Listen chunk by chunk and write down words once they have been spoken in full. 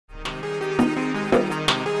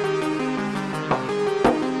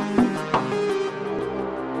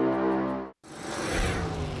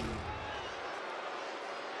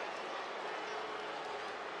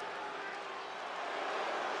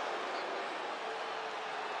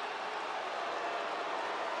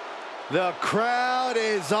The crowd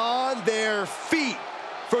is on their feet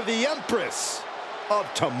for the Empress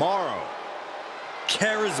of Tomorrow.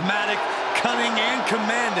 Charismatic, cunning, and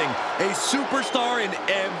commanding. A superstar in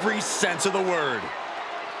every sense of the word.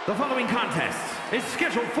 The following contest is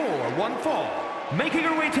scheduled for one fall. Making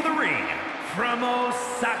her way to the ring from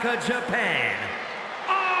Osaka, Japan,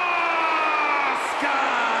 Asuka!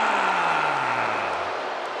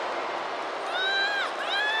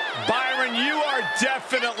 Byron, you are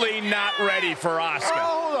definitely not ready for Asuka.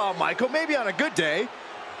 Oh, hold on, Michael. Maybe on a good day.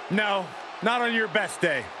 No, not on your best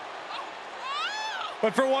day.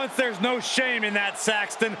 But for once, there's no shame in that,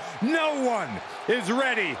 Saxton. No one is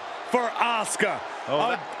ready for Asuka.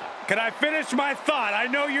 Can I finish my thought? I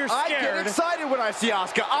know you're scared. I get excited when I see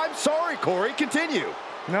Asuka. I'm sorry, Corey. Continue.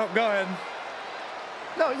 No, go ahead.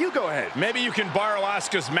 No, you go ahead. Maybe you can borrow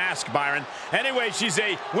Asuka's mask, Byron. Anyway, she's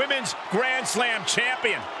a Women's Grand Slam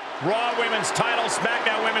champion. Raw Women's title,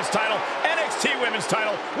 SmackDown Women's title, NXT Women's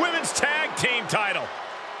title, Women's Tag Team title.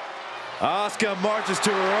 Asuka marches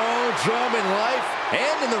to her own drum in life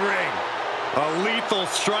and in the ring. A lethal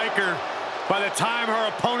striker. By the time her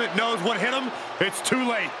opponent knows what hit him, it's too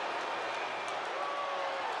late.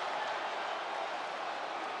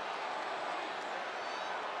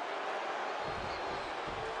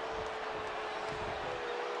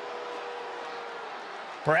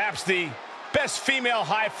 Perhaps the best female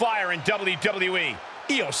high flyer in WWE,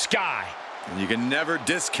 IYO SKY. And you can never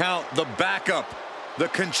discount the backup, the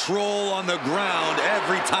control on the ground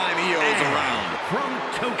every time IYO is around. From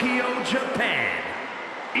Tokyo, Japan,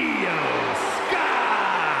 IYO SKY!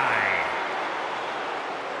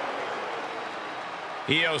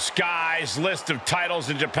 IYO SKY's list of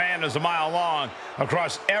titles in Japan is a mile long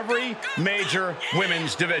across every major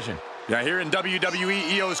women's division. Yeah, here in WWE,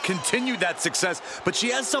 IYO's continued that success, but she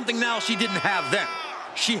has something now she didn't have then.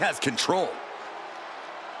 She has control.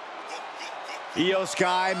 IYO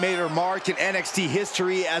SKY made her mark in NXT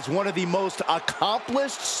history as one of the most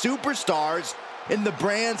accomplished superstars in the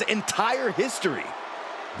brand's entire history.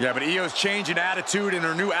 Yeah, but IYO's change in attitude and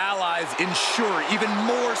her new allies ensure even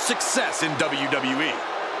more success in WWE.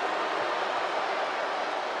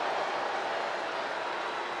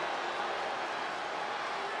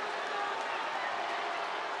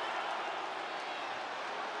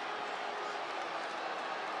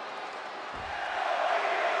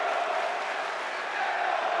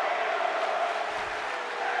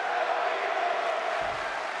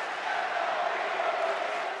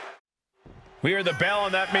 We hear the bell,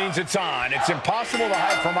 and that means it's on. It's impossible to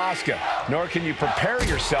hide from Asuka, nor can you prepare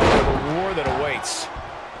yourself for the war that awaits.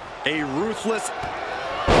 A ruthless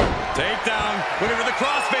takedown. Looking for the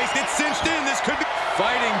crossface. It's cinched in. This could be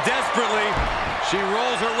fighting desperately. She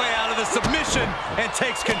rolls her way out of the submission and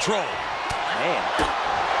takes control. Man.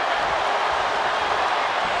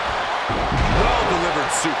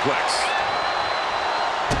 Well-delivered suplex.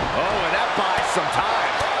 Oh, and that buys some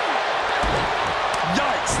time.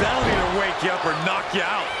 Yikes, that'll either wake you up or knock you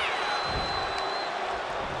out.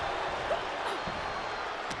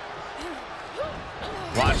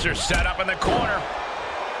 Watch her set up in the corner.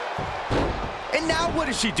 And now what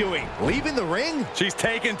is she doing? Leaving the ring? She's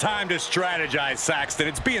taking time to strategize, Saxton.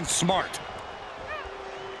 It's being smart.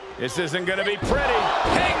 This isn't going to be pretty.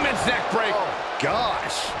 Hangman's neck break. Oh,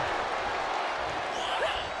 gosh.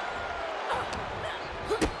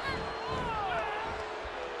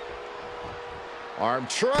 Arm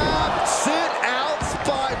trap, sit out,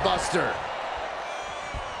 spinebuster.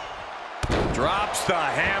 Drops the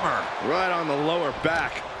hammer. Right on the lower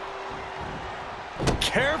back.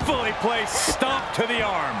 Carefully placed stomp to the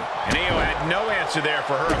arm. And IYO had no answer there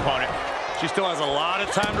for her opponent. She still has a lot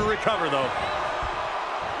of time to recover, though.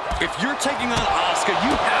 If you're taking on Asuka,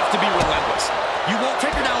 you have to be relentless. You won't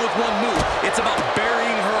take her down with one move. It's about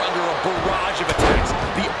burying her under a barrage of attacks.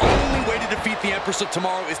 The only way to defeat the Empress of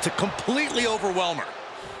Tomorrow is to completely overwhelm her.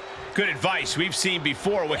 Good advice. We've seen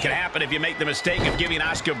before what can happen if you make the mistake of giving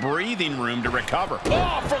Asuka breathing room to recover.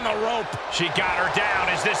 Oh, from the rope. She got her down.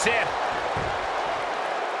 Is this it?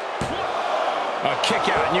 A kick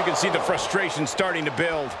out, and you can see the frustration starting to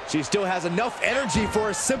build. She still has enough energy for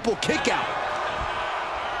a simple kick out.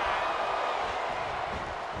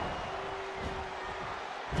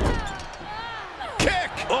 Kick!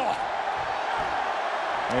 Oh!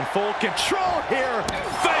 In full control here.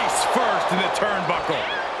 Face first in the turnbuckle.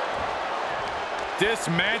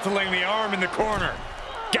 Dismantling the arm in the corner.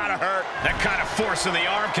 Gotta hurt. That kind of force in the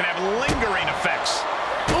arm can have lingering effects.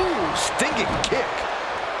 Ooh, stinging kick.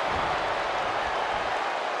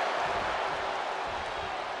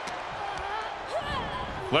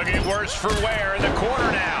 Looking worse for wear in the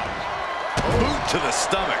corner now. Boot to the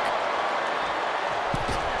stomach.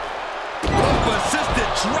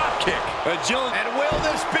 kick. Agility. And will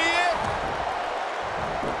this be it?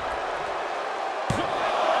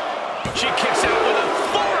 She kicks out with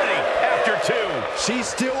authority after 2. She's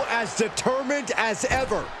still as determined as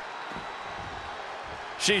ever.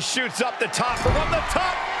 She shoots up the top from the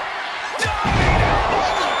top.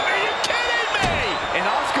 Are you kidding me? And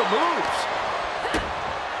Asuka moves.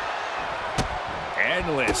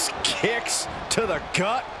 Endless kicks to the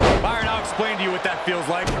gut. Byron, I'll explain to you what that feels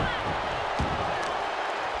like.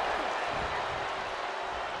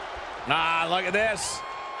 Ah, look at this.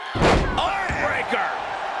 Armbreaker.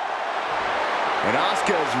 And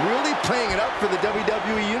Asuka is really playing it up for the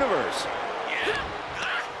WWE Universe.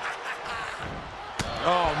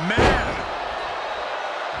 Oh, man.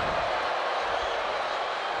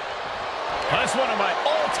 That's one of my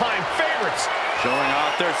all-time favorites. Showing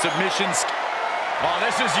off their submissions. Oh,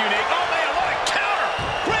 this is unique. Oh, man, what a counter.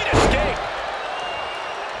 Great escape.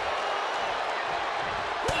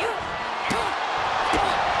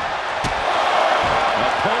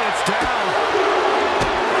 Opponent's down.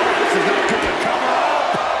 This is not good. Cover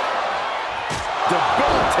up.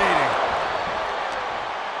 Debilitating.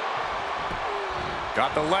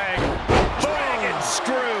 Got the leg. Dragon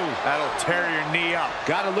screw. That'll tear your knee up.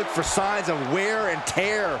 Got to look for signs of wear and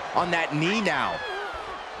tear on that knee now.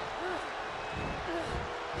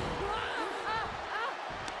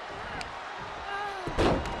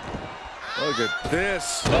 Look at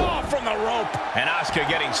this. Oh, from the rope. And Asuka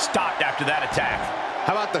getting stopped after that attack.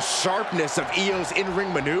 How about the sharpness of Io's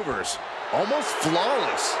in-ring maneuvers? Almost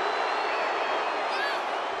flawless.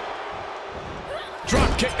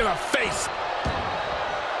 Drop kick to the face.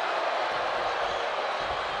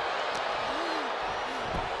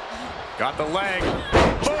 Got the leg.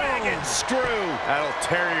 Dragon screw. That'll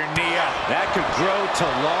tear your knee up. That could grow to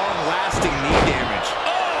long-lasting knee damage.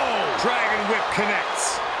 Oh! Dragon whip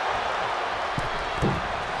connects.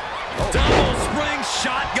 Double spring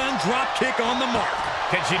shotgun drop kick on the mark.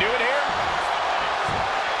 Can she do it here?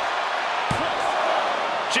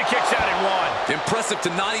 She kicks out in 1. Impressive to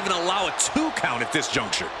not even allow a 2 count at this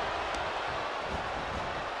juncture.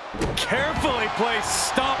 Carefully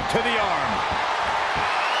placed stomp to the arm.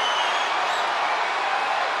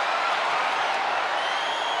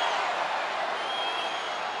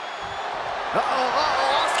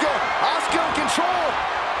 Asuka! Asuka in control!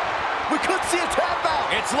 We could see a tap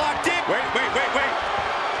out! It's locked in. Wait.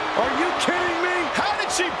 Are you kidding me? How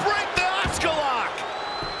did she break the Asuka lock?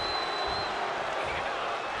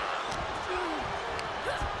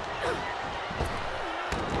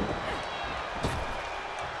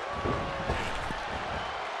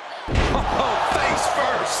 Oh, face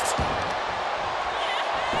first!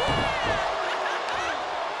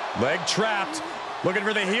 Leg trapped. Looking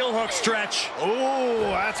for the heel hook stretch.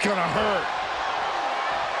 Oh, that's gonna hurt.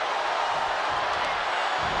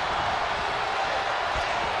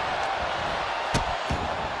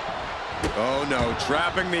 Oh no,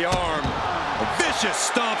 trapping the arm. Vicious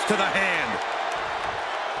stomps to the hand.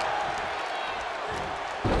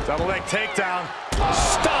 Double leg takedown.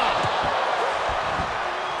 Stop.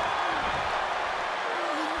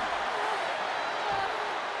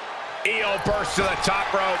 Io bursts to the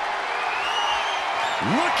top rope.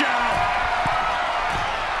 Look out!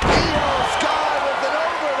 Io Sky with an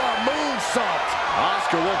over-the-moonsault.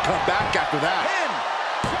 Asuka won't come back after that.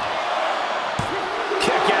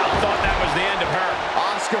 Kick out. Thought that was the end of her.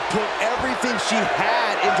 Asuka put everything she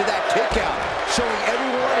had into that kick out, showing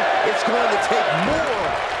everyone it's going to take more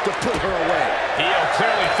to put her away. Io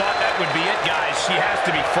clearly thought that would be it, guys. She has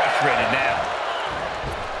to be frustrated now.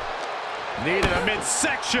 Knee to the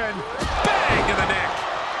midsection. Bang to the neck.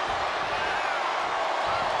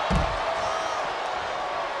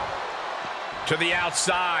 To the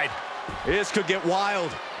outside. This could get wild.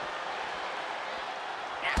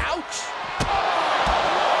 Ouch!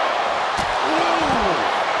 Ooh.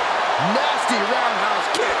 Nasty roundhouse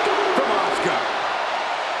kick from Asuka.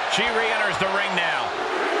 She re-enters the ring now.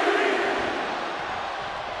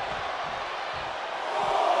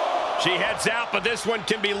 She heads out, but this one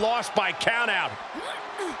can be lost by countout.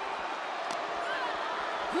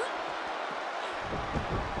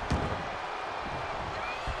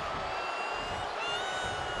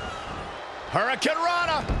 Hurricane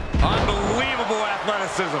Rana. Unbelievable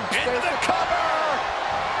athleticism. Into the cover.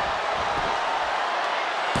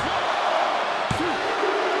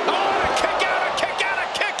 Oh, a kick out, a kick out, a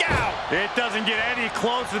kick out. It doesn't get any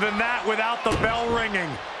closer than that without the bell ringing.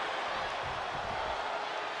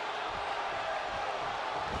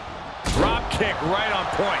 Drop kick right on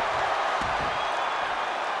point.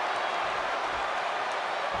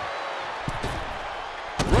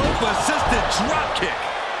 Rope assisted drop kick.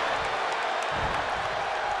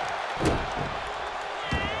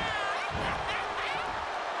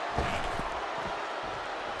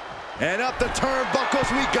 And up the turnbuckles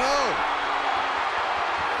we go.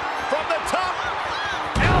 From the top.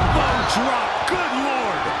 Elbow drop. Good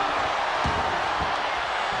Lord.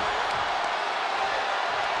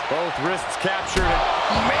 Both wrists captured.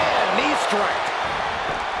 Man, knee strike.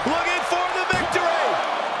 Looking for the victory.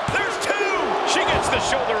 There's two. She gets the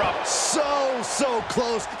shoulder up. So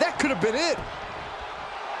close. That could have been it.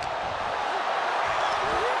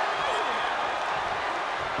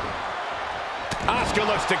 Asuka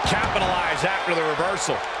looks to capitalize after the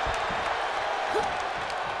reversal.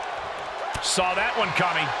 Saw that one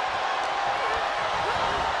coming.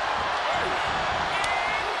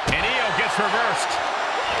 And IYO gets reversed.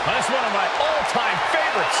 That's one of my all-time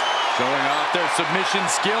favorites. Showing off their submission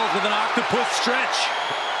skills with an octopus stretch.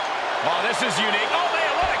 Oh, this is unique. Oh,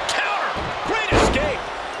 man, what a counter. Great escape.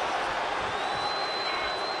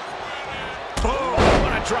 Boom,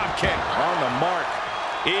 what a drop kick. On the mark.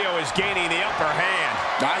 IYO is gaining the upper hand.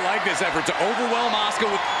 I like this effort to overwhelm Asuka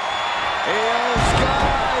with... IYO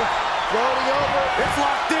SKY floating over. It's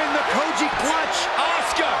locked in. The Koji clutch.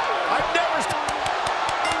 Asuka, I've never...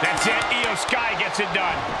 That's it. IYO SKY gets it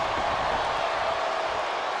done.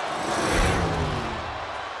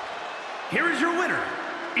 Here is your winner,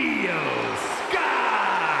 IYO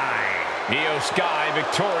SKY. IYO SKY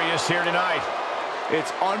victorious here tonight.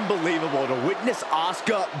 It's unbelievable to witness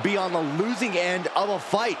Asuka be on the losing end of a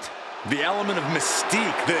fight. The element of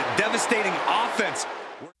mystique, the devastating offense